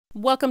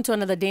Welcome to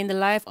another day in the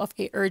life of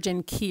a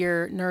urgent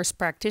care nurse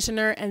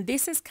practitioner, and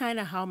this is kind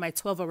of how my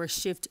 12-hour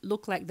shift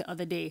looked like the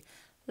other day.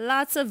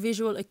 Lots of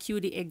visual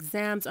acuity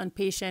exams on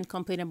patient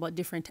complaining about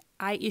different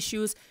eye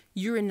issues,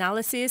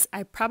 urinalysis.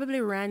 I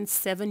probably ran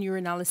 7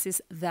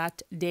 urinalysis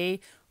that day.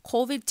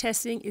 COVID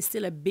testing is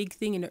still a big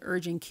thing in the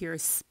urgent care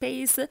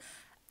space.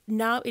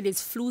 Now it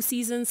is flu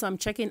season, so I'm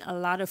checking a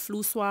lot of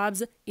flu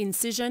swabs,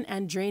 incision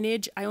and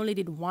drainage. I only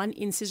did 1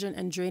 incision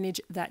and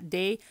drainage that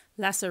day.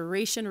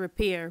 Laceration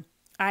repair.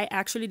 I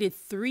actually did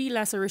 3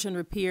 laceration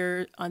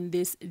repair on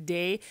this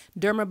day.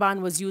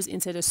 Dermaban was used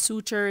instead of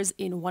sutures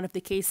in one of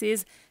the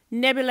cases.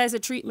 Nebulizer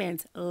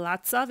treatment,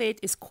 lots of it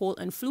is cold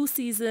and flu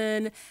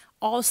season.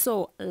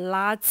 Also,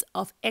 lots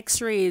of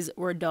x-rays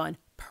were done,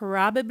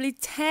 probably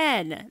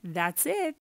 10. That's it.